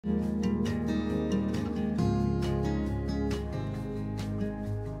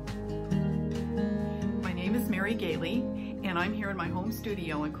Mary Gehley, and I'm here in my home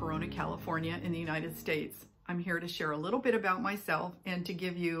studio in Corona, California in the United States. I'm here to share a little bit about myself and to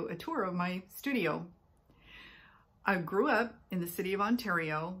give you a tour of my studio. I grew up in the city of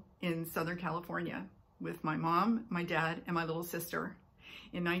Ontario in Southern California with my mom, my dad, and my little sister.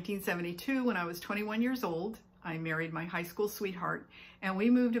 In 1972, when I was 21 years old, I married my high school sweetheart, and we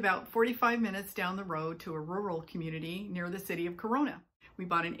moved about 45 minutes down the road to a rural community near the city of Corona. We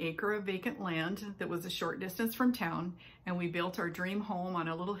bought an acre of vacant land that was a short distance from town, and we built our dream home on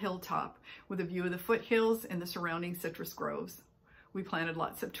a little hilltop with a view of the foothills and the surrounding citrus groves. We planted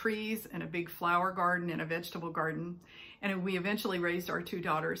lots of trees and a big flower garden and a vegetable garden, and we eventually raised our 2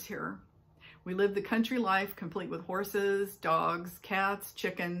 daughters here. We lived the country life complete with horses, dogs, cats,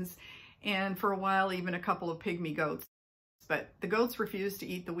 chickens, and for a while even a couple of pygmy goats. But the goats refused to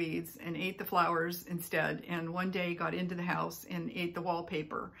eat the weeds and ate the flowers instead, and one day got into the house and ate the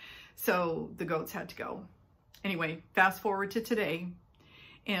wallpaper. So the goats had to go. Anyway, fast forward to today,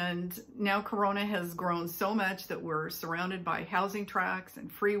 and now Corona has grown so much that we're surrounded by housing tracts and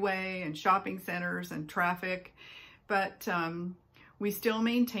freeway and shopping centers and traffic, but we still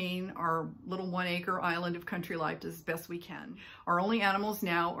maintain our little 1-acre island of country life as best we can. Our only animals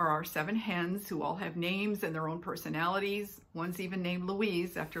now are our 7 hens, who all have names and their own personalities. One's even named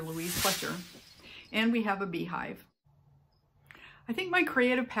Louise, after Louise Fletcher. And we have a beehive. I think my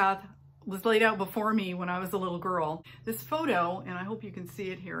creative path was laid out before me when I was a little girl. This photo, and I hope you can see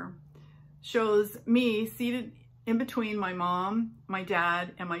it here, shows me seated in between my mom, my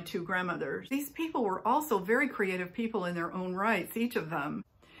dad, and my 2 grandmothers. These people were also very creative people in their own rights, each of them.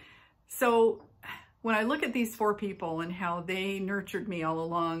 So when I look at these 4 people and how they nurtured me all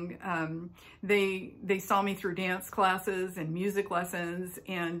along, they saw me through dance classes and music lessons,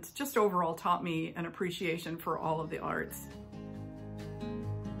 and just overall taught me an appreciation for all of the arts.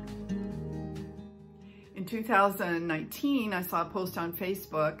 In 2019, I saw a post on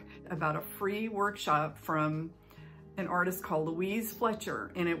Facebook about a free workshop from an artist called Louise Fletcher,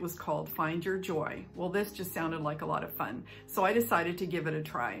 and it was called Find Your Joy. Well, this just sounded like a lot of fun, so I decided to give it a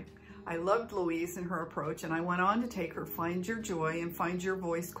try. I loved Louise and her approach, and I went on to take her Find Your Joy and Find Your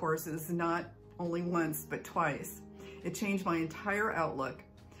Voice courses not only once, but twice. It changed my entire outlook.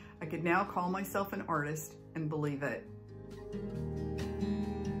 I could now call myself an artist and believe it.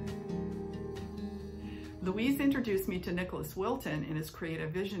 Louise introduced me to Nicholas Wilton in his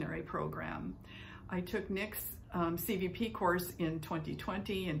Creative Visionary program. I took Nick's CVP course in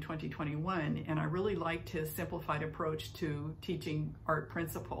 2020 and 2021, and I really liked his simplified approach to teaching art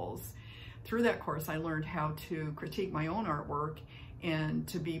principles. Through that course, I learned how to critique my own artwork and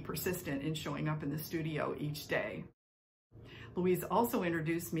to be persistent in showing up in the studio each day. Louise also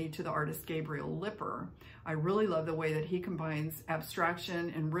introduced me to the artist Gabriel Lipper. I really love the way that he combines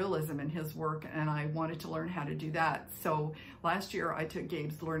abstraction and realism in his work, and I wanted to learn how to do that. So last year I took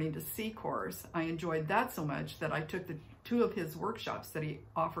Gabe's Learning to See course. I enjoyed that so much that I took the 2 of his workshops that he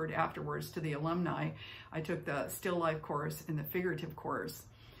offered afterwards to the alumni. I took the Still Life course and the Figurative course.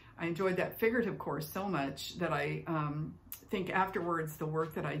 I enjoyed that Figurative course so much that I think afterwards the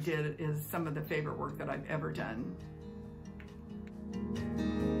work that I did is some of the favorite work that I've ever done.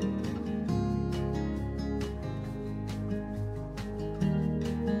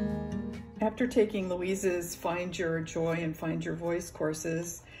 After taking Louise's Find Your Joy and Find Your Voice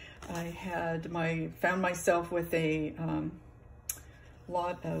courses, I found myself with a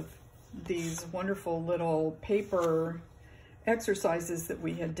lot of these wonderful little paper exercises that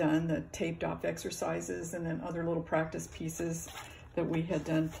we had done, the taped off exercises, and then other little practice pieces that we had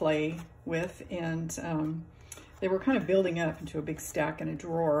done play with, and they were kind of building up into a big stack in a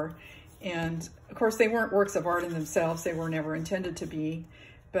drawer. And of course they weren't works of art in themselves, they were never intended to be,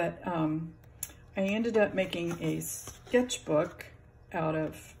 but I ended up making a sketchbook out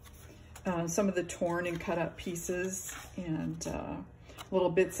of some of the torn and cut up pieces, and little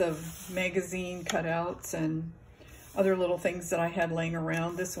bits of magazine cutouts and other little things that I had laying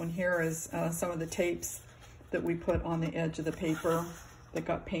around. This one here is some of the tapes that we put on the edge of the paper that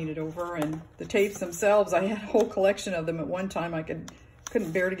got painted over, and the tapes themselves, I had a whole collection of them at one time. I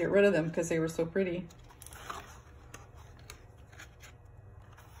couldn't bear to get rid of them because they were so pretty.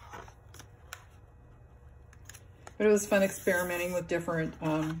 But it was fun experimenting with different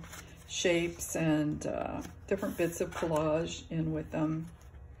shapes and different bits of collage in with them.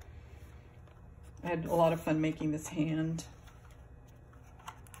 I had a lot of fun making this hand.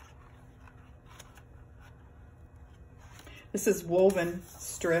 This is woven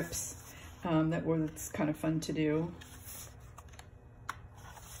strips that was kind of fun to do.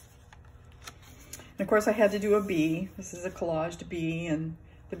 And of course I had to do a bee. This is a collaged bee, and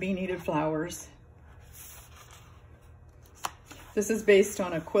the bee needed flowers. This is based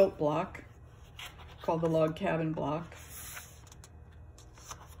on a quilt block called the log cabin block.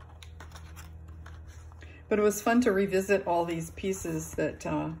 But it was fun to revisit all these pieces that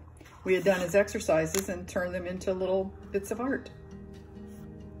we had done as exercises and turn them into little bits of art.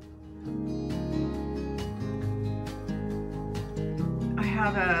 I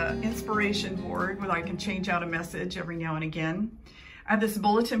have an inspiration board where I can change out a message every now and again. I have this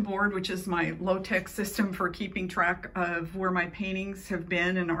bulletin board, which is my low-tech system for keeping track of where my paintings have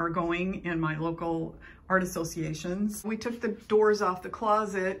been and are going in my local art associations. We took the doors off the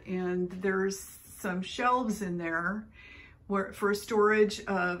closet, and there's some shelves in there for storage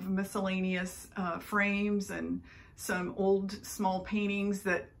of miscellaneous frames and some old small paintings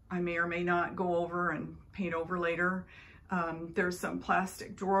that I may or may not go over and paint over later. There's some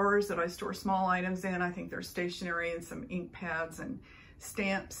plastic drawers that I store small items in. I think they're stationery, and some ink pads and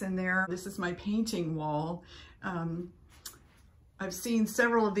stamps in there. This is my painting wall. I've seen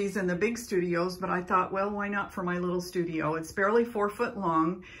several of these in the big studios, but I thought, well, why not for my little studio? It's barely 4 foot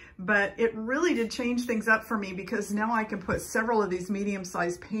long, but it really did change things up for me because now I can put several of these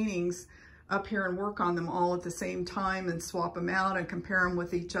medium-sized paintings up here and work on them all at the same time and swap them out and compare them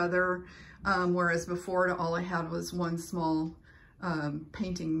with each other. Whereas before, all I had was one small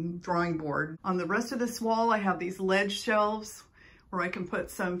painting drawing board. On the rest of this wall, I have these ledge shelves where I can put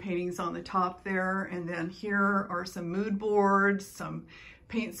some paintings on the top there. And then here are some mood boards, some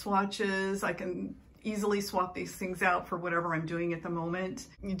paint swatches. I can easily swap these things out for whatever I'm doing at the moment.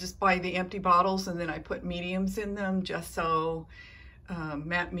 You just buy the empty bottles and then I put mediums in them, gesso,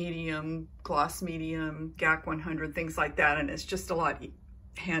 matte medium, gloss medium, GAC 100, things like that. And it's just a lot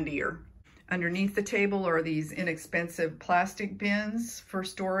handier. Underneath the table are these inexpensive plastic bins for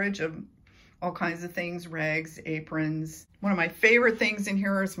storage of all kinds of things, rags, aprons. One of my favorite things in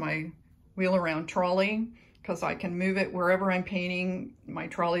here is my wheel around trolley because I can move it wherever I'm painting. My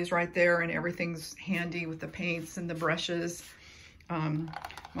trolley's right there and everything's handy with the paints and the brushes.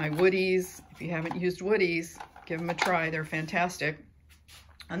 My woodies, if you haven't used woodies, give them a try. They're fantastic.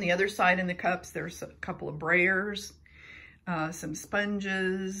 On the other side in the cups, there's a couple of brayers, some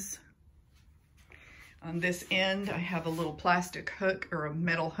sponges. On this end, I have a little plastic hook or a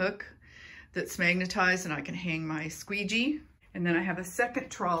metal hook that's magnetized and I can hang my squeegee. And then I have a second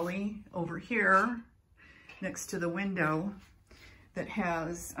trolley over here next to the window that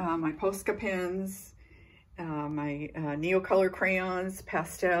has my Posca pens, my Neocolor crayons,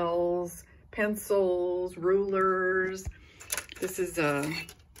 pastels, pencils, rulers. This is a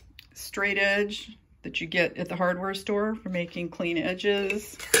straight edge that you get at the hardware store for making clean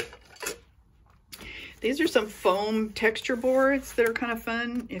edges. These are some foam texture boards that are kind of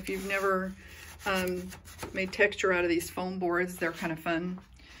fun. If you've never made texture out of these foam boards, they're kind of fun.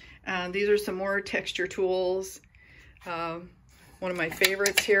 These are some more texture tools. One of my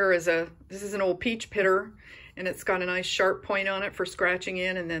favorites here is this is an old peach pitter, and it's got a nice sharp point on it for scratching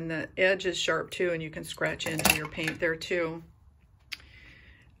in, and then the edge is sharp too, and you can scratch into your paint there too.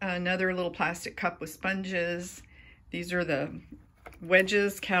 Another little plastic cup with sponges. These are the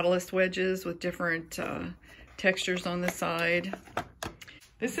wedges, catalyst wedges with different textures on the side.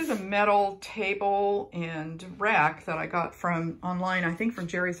 This is a metal table and rack that I got from online, I think from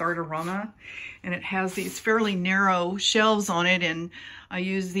Jerry's Artorama, and it has these fairly narrow shelves on it, and I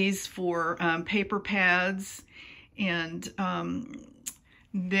use these for paper pads, and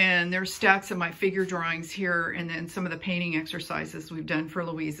then there's stacks of my figure drawings here, and then some of the painting exercises we've done for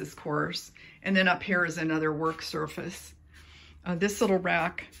Louise's course, and then up here is another work surface. This little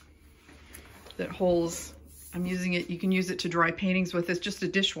rack that holds, I'm using it, you can use it to dry paintings with. It's just a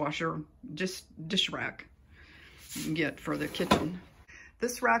dishwasher, just dish rack you can get for the kitchen.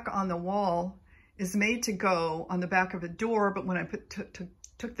 This rack on the wall is made to go on the back of a door, but when I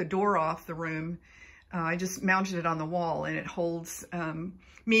took the door off the room, I just mounted it on the wall, and it holds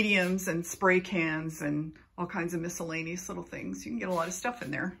mediums and spray cans and all kinds of miscellaneous little things. You can get a lot of stuff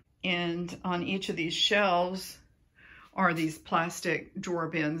in there. And on each of these shelves are these plastic drawer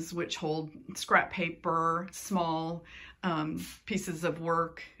bins which hold scrap paper, small pieces of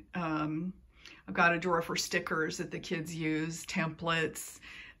work. I've got a drawer for stickers that the kids use, templates,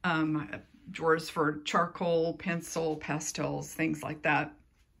 drawers for charcoal, pencil, pastels, things like that.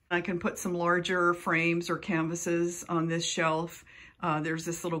 I can put some larger frames or canvases on this shelf. There's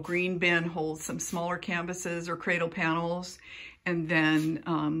this little green bin holds some smaller canvases or cradle panels. And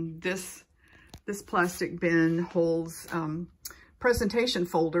then this plastic bin holds presentation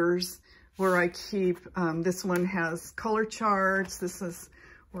folders where I keep, this one has color charts. This is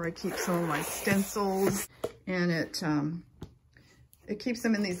where I keep some of my stencils, and it keeps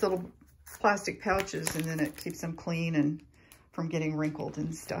them in these little plastic pouches, and then it keeps them clean and from getting wrinkled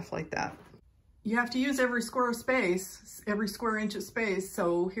and stuff like that. You have to use every square space, every square inch of space.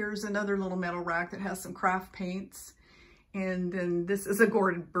 So here's another little metal rack that has some craft paints. And then this is a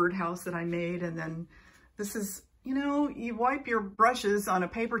gourd birdhouse that I made. And then this is, you know, you wipe your brushes on a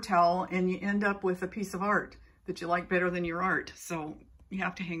paper towel and you end up with a piece of art that you like better than your art. So you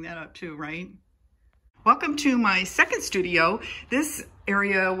have to hang that up too, right? Welcome to my second studio. This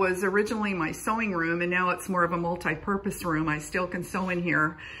area was originally my sewing room and now it's more of a multi-purpose room. I still can sew in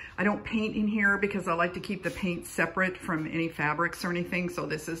here. I don't paint in here because I like to keep the paint separate from any fabrics or anything. So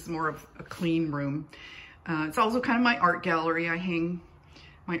this is more of a clean room. It's also kind of my art gallery. I hang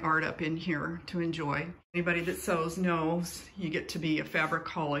my art up in here to enjoy. Anybody that sews knows you get to be a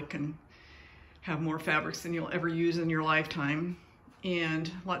fabricaholic and have more fabrics than you'll ever use in your lifetime.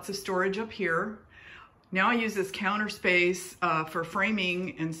 And lots of storage up here. Now I use this counter space for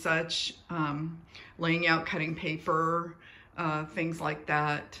framing and such, laying out cutting paper, things like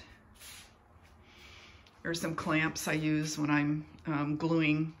that. There's some clamps I use when I'm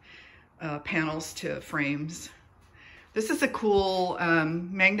gluing panels to frames. This is a cool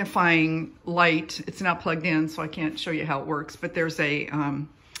magnifying light. It's not plugged in, so I can't show you how it works, but there's a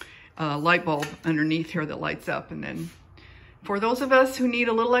light bulb underneath here that lights up, and then for those of us who need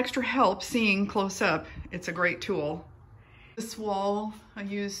a little extra help seeing close up, it's a great tool. This wall I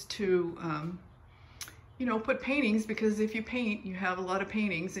use to, you know, put paintings, because if you paint, you have a lot of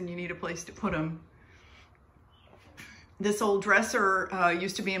paintings and you need a place to put them. This old dresser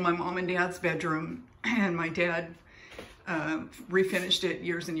used to be in my mom and dad's bedroom, and my dad refinished it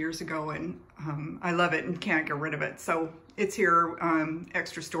years and years ago, and I love it and can't get rid of it. So it's here,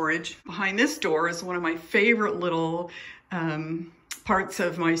 extra storage. Behind this door is one of my favorite little parts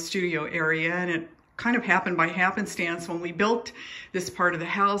of my studio area, and it kind of happened by happenstance. When we built this part of the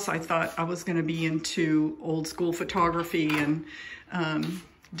house, I thought I was going to be into old school photography and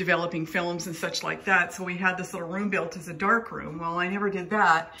developing films and such like that. So we had this little room built as a dark room. Well, I never did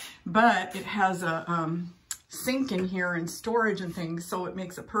that, but it has a sink in here and storage and things, so it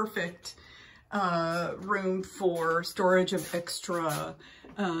makes a perfect room for storage of extra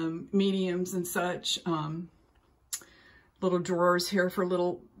mediums and such. Little drawers here for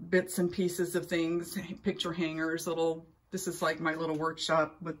little bits and pieces of things, picture hangers, this is like my little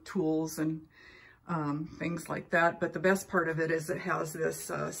workshop with tools and things like that. But the best part of it is it has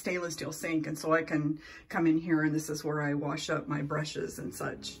this stainless steel sink, and so I can come in here and this is where I wash up my brushes and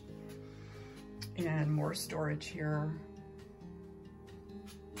such. And more storage here.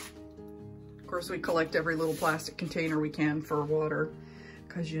 Of course, we collect every little plastic container we can for water,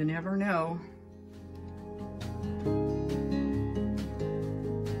 because you never know.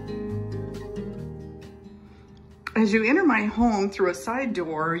 As you enter my home through a side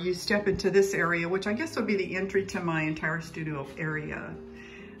door, you step into this area, which I guess would be the entry to my entire studio area.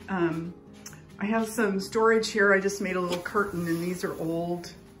 I have some storage here. I just made a little curtain, and these are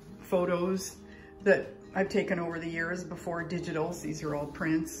old photos that I've taken over the years before digitals. These are all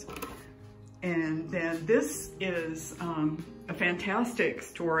prints. And then this is a fantastic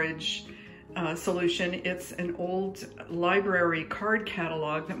storage solution. It's an old library card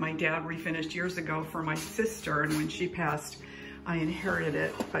catalog that my dad refinished years ago for my sister, and when she passed, I inherited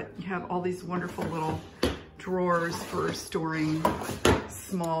it. But you have all these wonderful little drawers for storing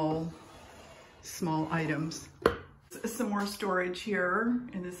small items. Some more storage here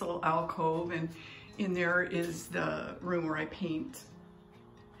in this little alcove, and in there is the room where I paint.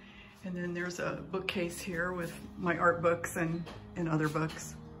 And then there's a bookcase here with my art books and other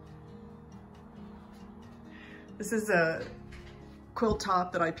books. This is a quilt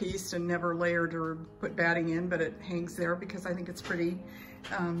top that I pieced and never layered or put batting in, but it hangs there because I think it's pretty.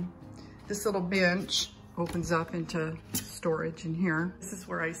 This little bench opens up into storage in here. This is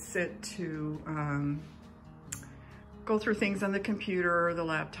where I sit to go through things on the computer, the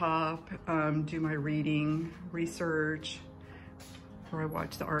laptop, do my reading, research, where I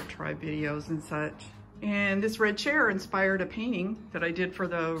watch the Art Tribe videos and such. And this red chair inspired a painting that I did for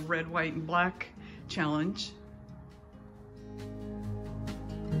the Red, White, and Black challenge.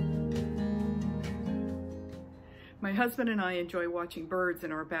 My husband and I enjoy watching birds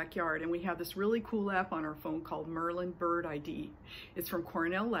in our backyard, and we have this really cool app on our phone called Merlin Bird ID. It's from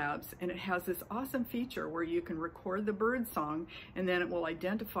Cornell Labs, and it has this awesome feature where you can record the bird song, and then it will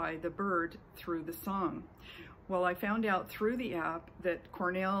identify the bird through the song. Well, I found out through the app that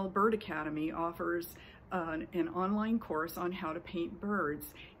Cornell Bird Academy offers an online course on how to paint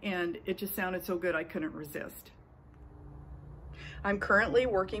birds, and it just sounded so good I couldn't resist. I'm currently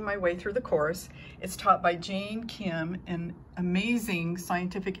working my way through the course. It's taught by Jane Kim, an amazing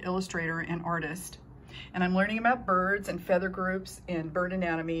scientific illustrator and artist. And I'm learning about birds and feather groups and bird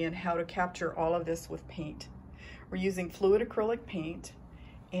anatomy and how to capture all of this with paint. We're using fluid acrylic paint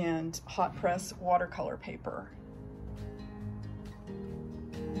and hot press watercolor paper.